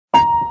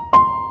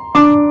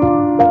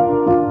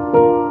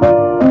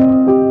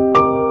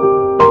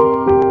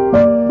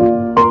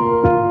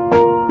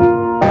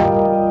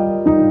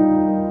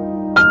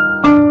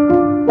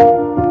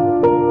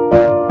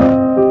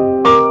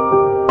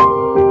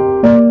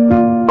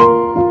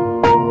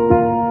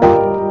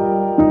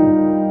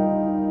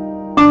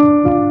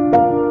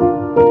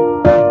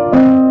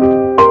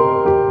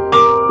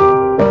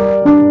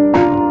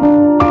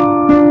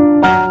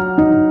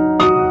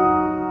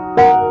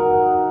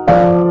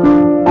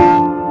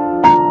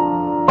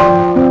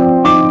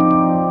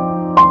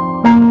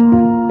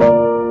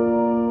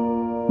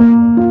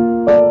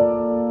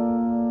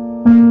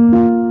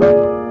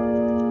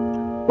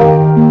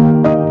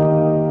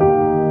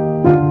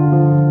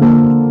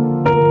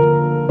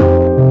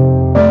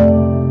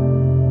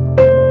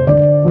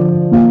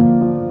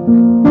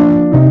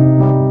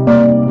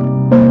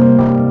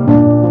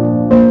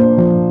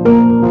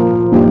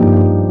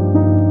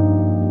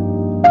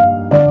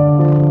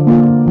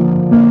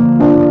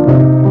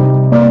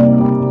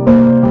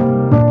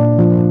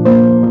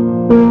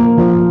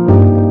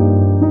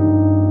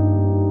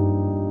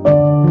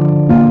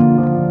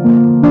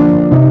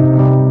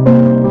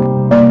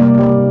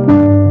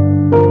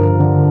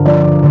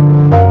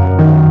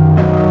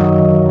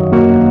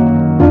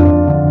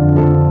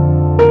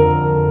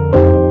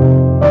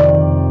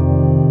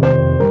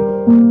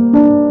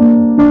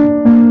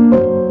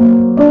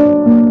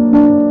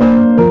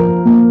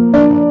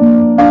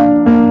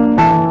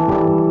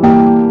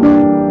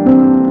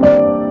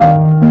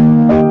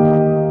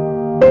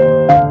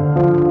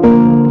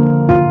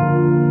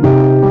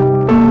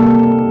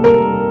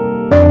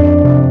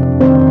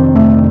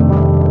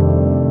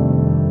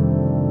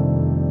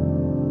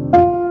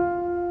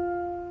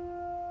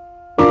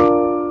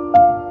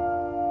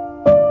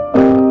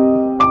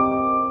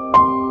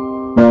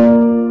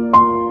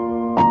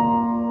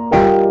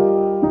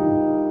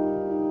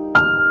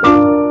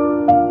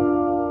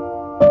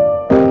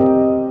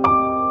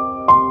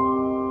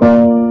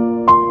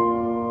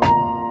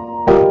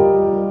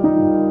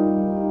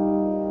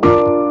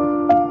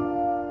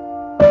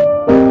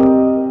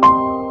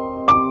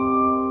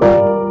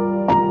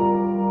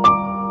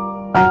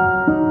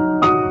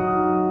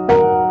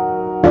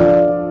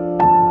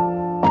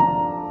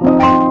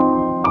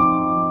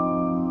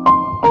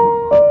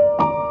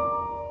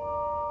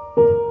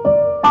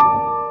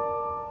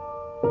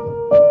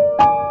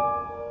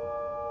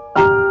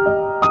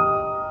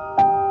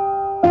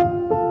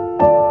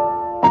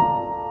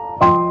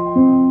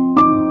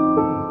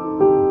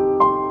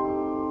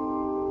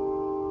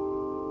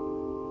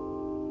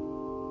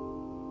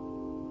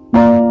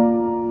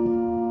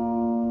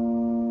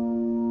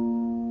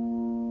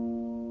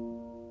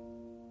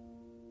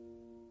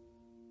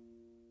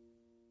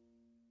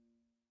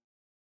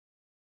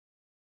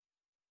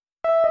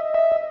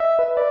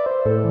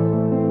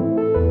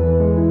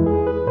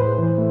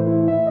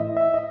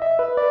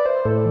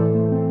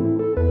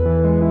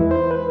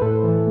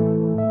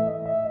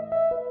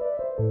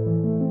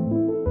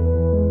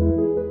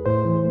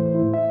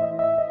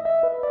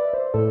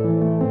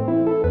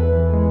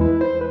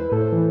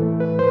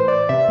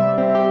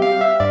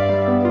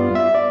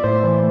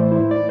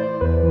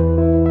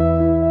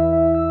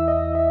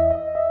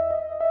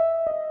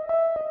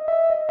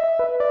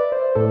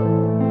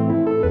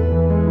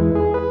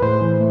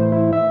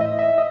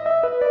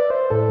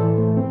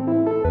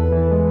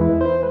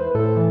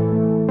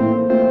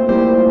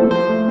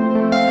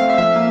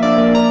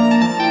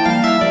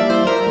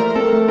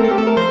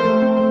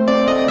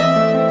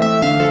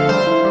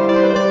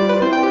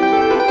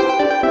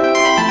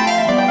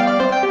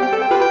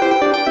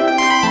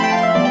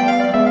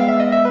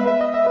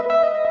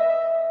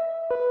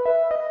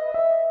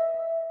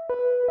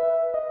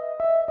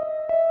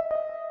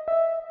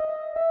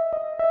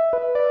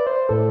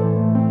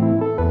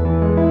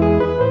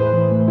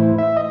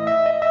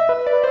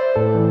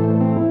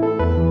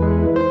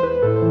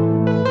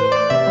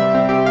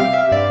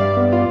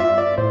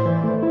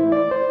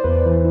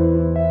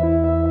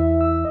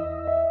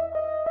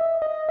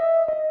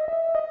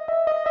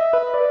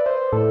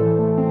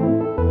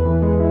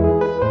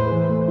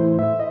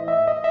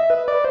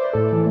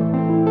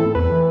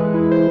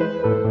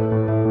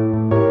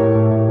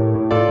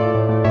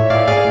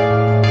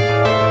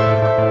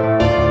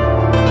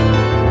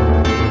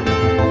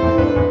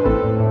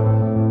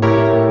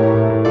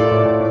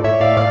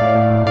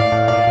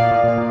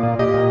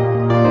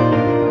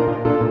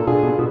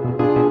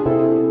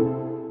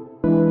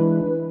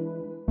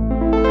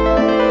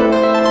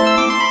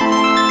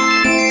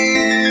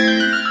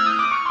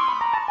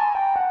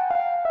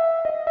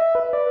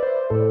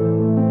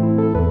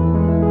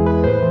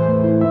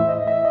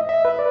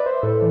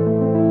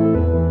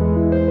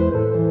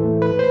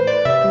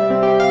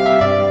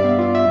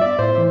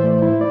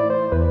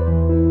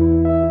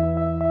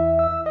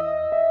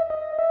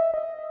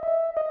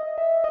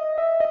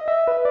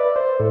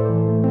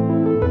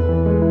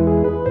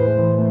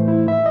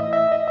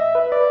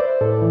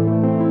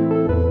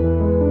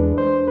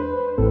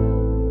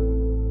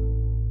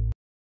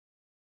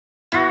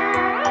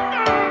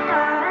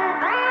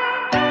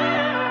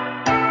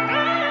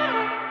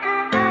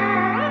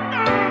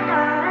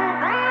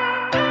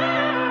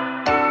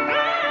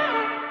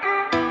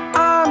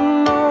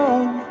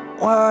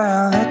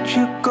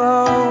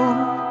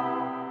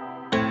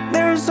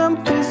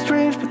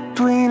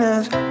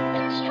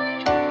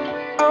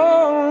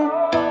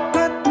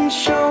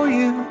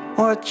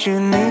what you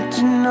need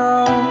to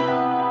know.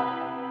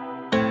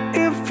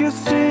 If you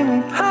see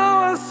me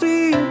how I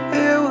see you,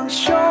 it will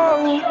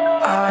show.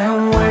 I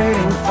am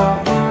waiting for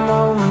a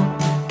moment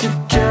to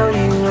tell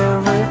you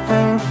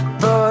everything,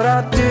 but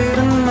I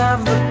didn't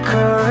have the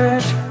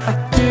courage, I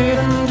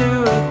didn't do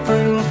a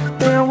thing.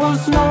 There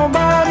was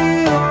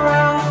nobody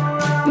around,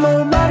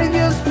 nobody,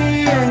 just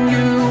me and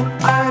you.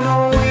 I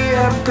know we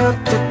have got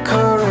the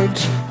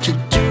courage to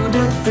do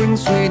the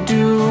things we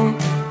do.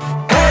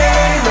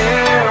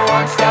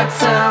 What's that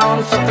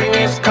sound? Something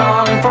is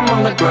coming from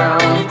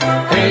underground.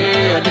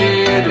 Hey, I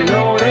didn't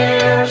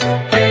notice.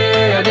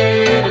 Hey, I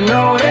didn't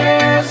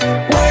notice.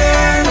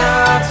 We're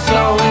not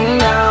slowing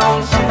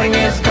down. Something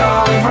is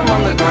coming from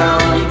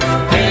underground.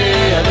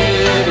 Hey, I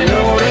didn't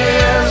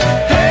notice.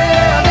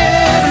 Hey, I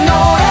didn't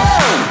notice.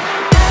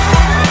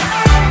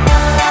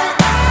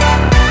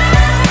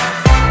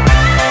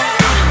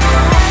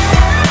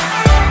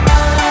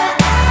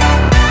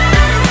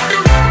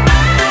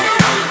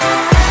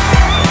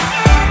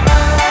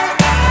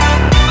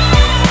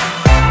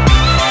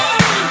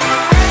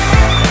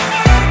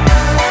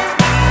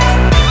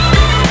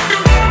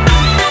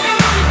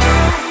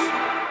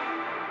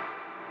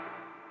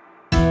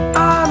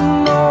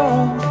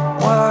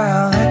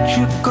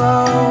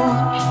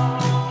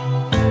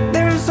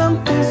 There's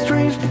something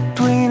strange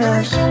between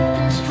us.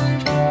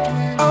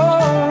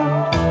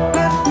 Oh,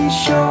 let me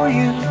show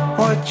you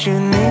what you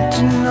need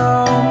to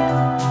know.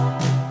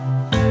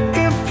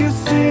 If you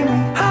see me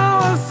how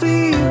I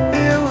see you,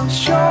 it will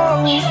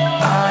show.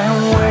 I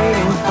am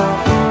waiting for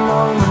a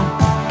moment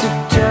to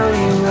tell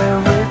you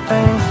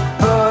everything,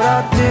 but I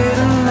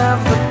didn't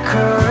have the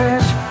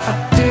courage, I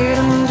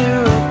didn't do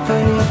a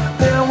thing.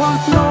 There was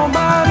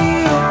nobody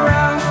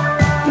around,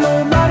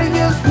 nobody,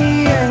 just me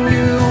and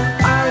you.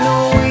 I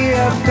know we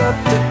have got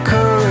the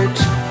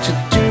courage to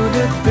do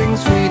the things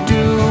we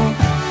do.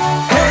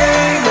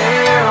 Hey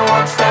there,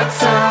 what's that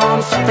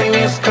sound? Something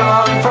is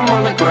coming from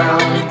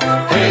underground.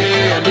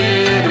 Hey, I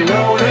didn't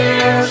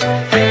notice.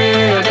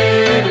 Hey, I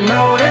didn't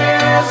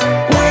notice.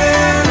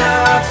 We're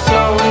not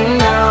slowing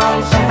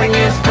down. Something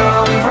is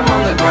coming from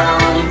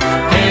underground.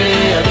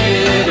 Hey, I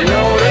didn't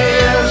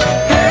notice.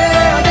 Hey,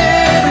 I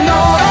didn't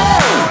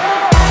notice.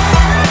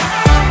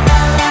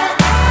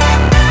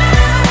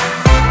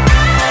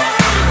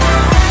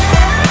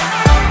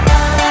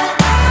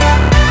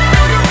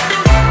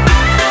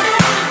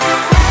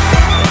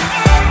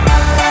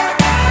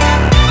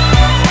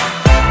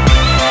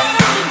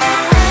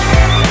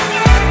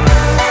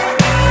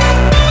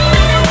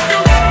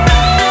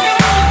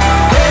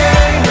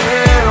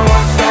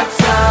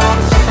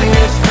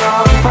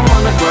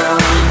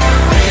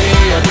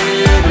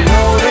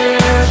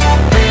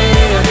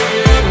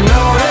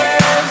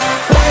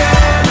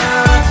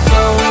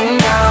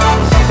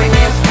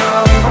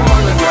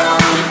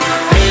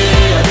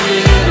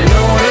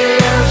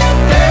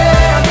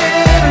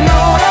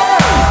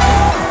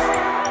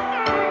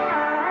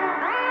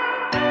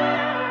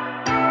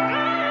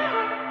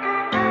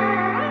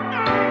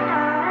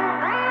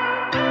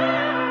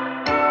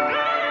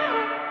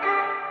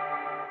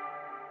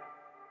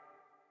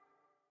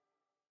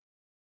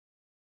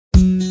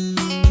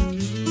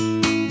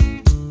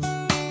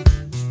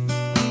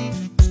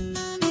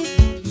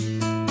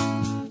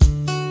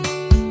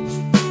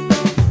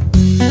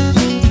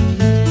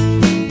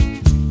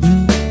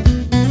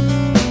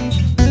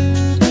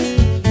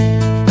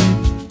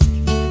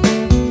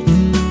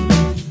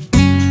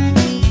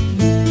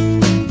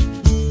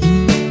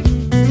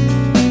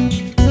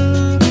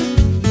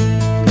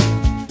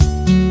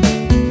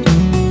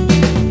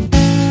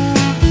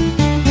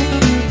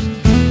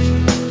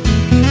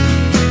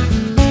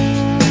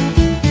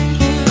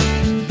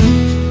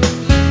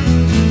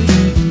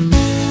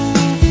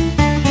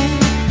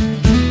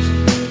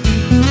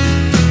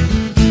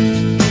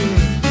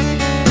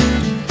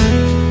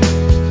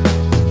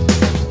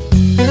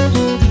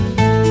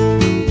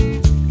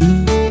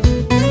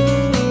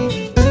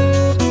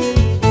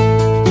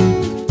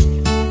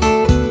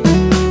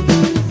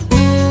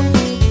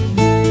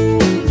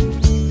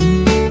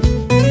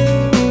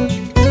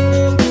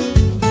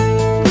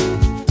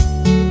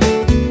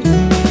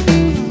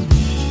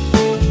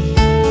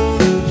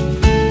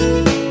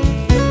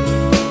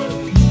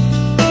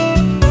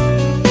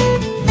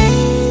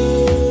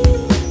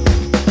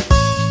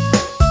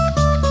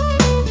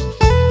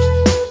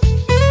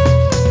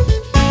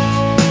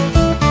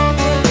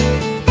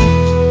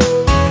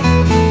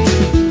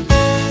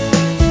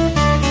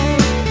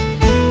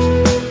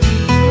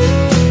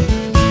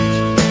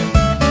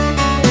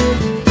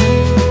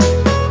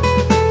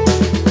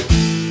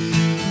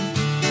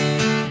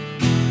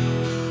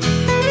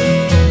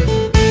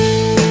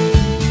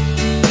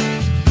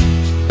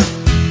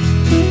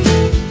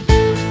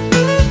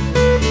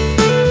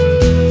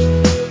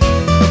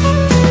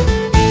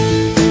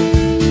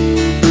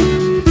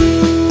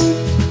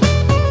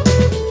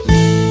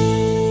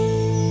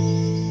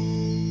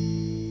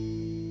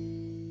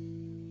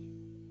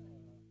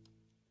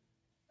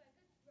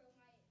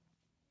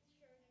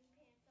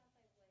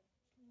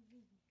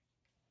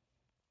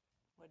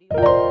 What do you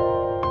want?